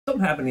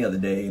Something happened the other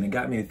day and it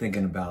got me to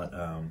thinking about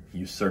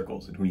your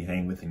circles and who you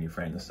hang with and your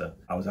friends and stuff.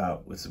 I was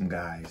out with some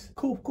guys,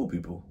 cool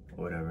people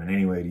or whatever. And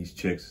anyway, these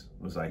chicks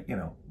was like, you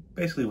know,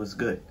 basically was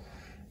good.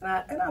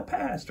 And I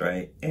passed,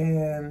 right?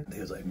 And they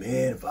was like,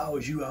 man, if I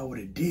was you, I would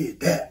have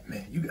did that,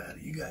 man. You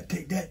gotta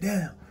take that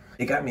down.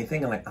 It got me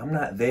thinking, like, I'm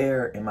not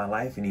there in my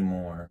life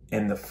anymore.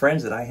 And the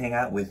friends that I hang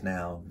out with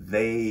now,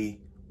 they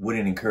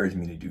wouldn't encourage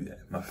me to do that.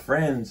 My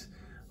friends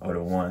are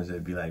the ones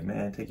that be like,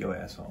 man, take your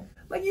ass home.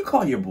 Like, you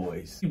call your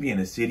boys. You be in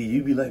the city,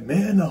 you be like,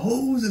 man, the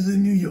hoes is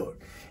in New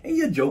York. And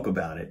you joke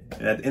about it.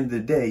 And at the end of the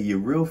day, your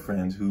real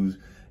friends who's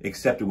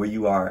accepted where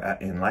you are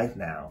in life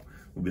now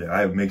will be like,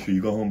 I make sure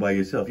you go home by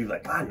yourself. You're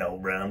like, I know,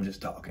 bro, I'm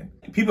just talking.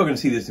 People are gonna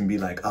see this and be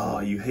like, oh,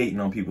 you hating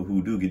on people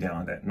who do get down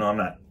on that. No, I'm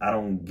not. I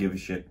don't give a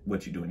shit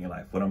what you do in your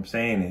life. What I'm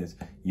saying is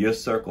your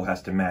circle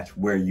has to match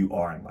where you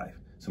are in life.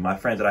 So my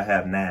friends that I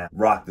have now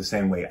rock the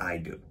same way I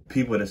do.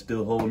 People that are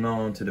still holding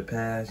on to the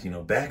past, you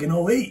know, back in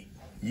 '08,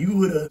 you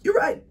would've, you're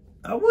right,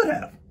 I would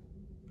have.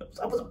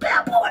 I was a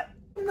bad boy.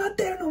 I'm not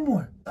there no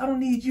more. I don't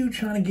need you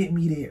trying to get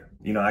me there.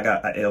 You know,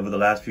 over the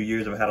last few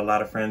years, I've had a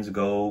lot of friends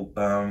go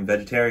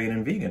vegetarian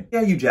and vegan.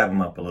 Yeah, you jab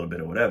them up a little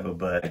bit or whatever,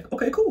 but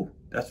okay, cool.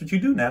 That's what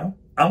you do now.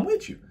 I'm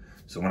with you.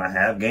 So when I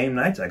have game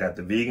nights, I got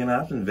the vegan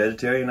options,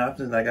 vegetarian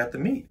options, and I got the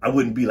meat. I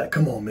wouldn't be like,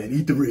 come on, man,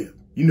 eat the rib.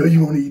 You know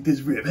you want to eat this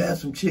rib, have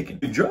some chicken.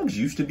 If drugs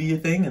used to be a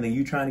thing and then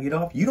you trying to get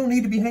off, you don't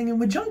need to be hanging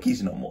with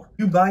junkies no more.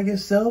 You by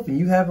yourself and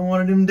you having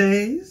one of them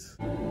days.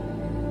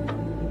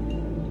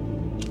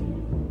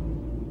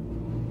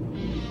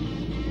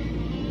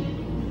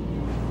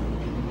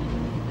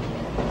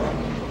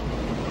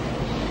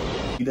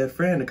 That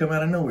friend to come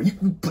out of nowhere, you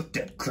put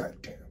that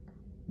crack down.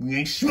 We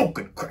ain't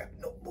smoking crack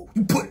no more.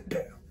 You put it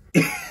down.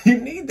 You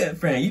need that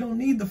friend. You don't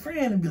need the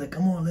friend to be like,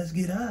 come on, let's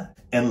get high.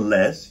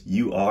 Unless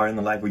you are in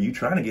the life where you're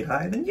trying to get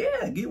high, then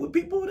yeah, get with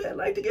people that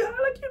like to get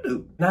high like you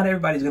do. Not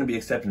everybody's gonna be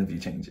accepting of your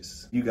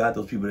changes. You got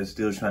those people that's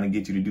still trying to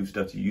get you to do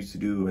stuff you used to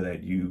do or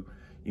that you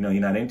know,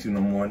 you're not into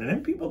no more, and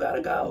then people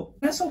gotta go.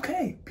 That's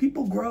okay.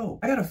 People grow.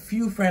 I got a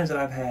few friends that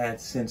I've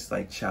had since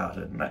like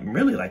childhood, not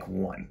really like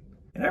one.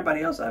 And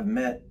everybody else I've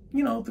met,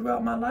 you know,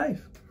 throughout my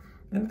life.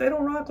 And if they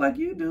don't rock like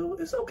you do,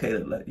 it's okay to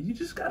let you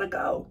just gotta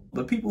go.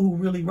 But people who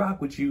really rock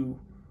with you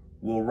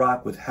will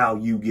rock with how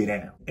you get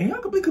down. And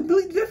y'all could be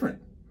completely different,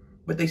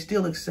 but they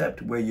still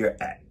accept where you're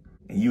at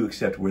and you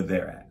accept where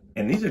they're at.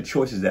 And these are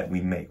choices that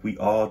we make. We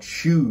all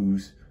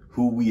choose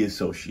who we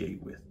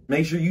associate with.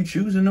 Make sure you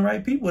choosing the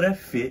right people that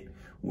fit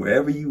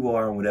wherever you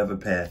are and whatever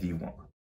path you want.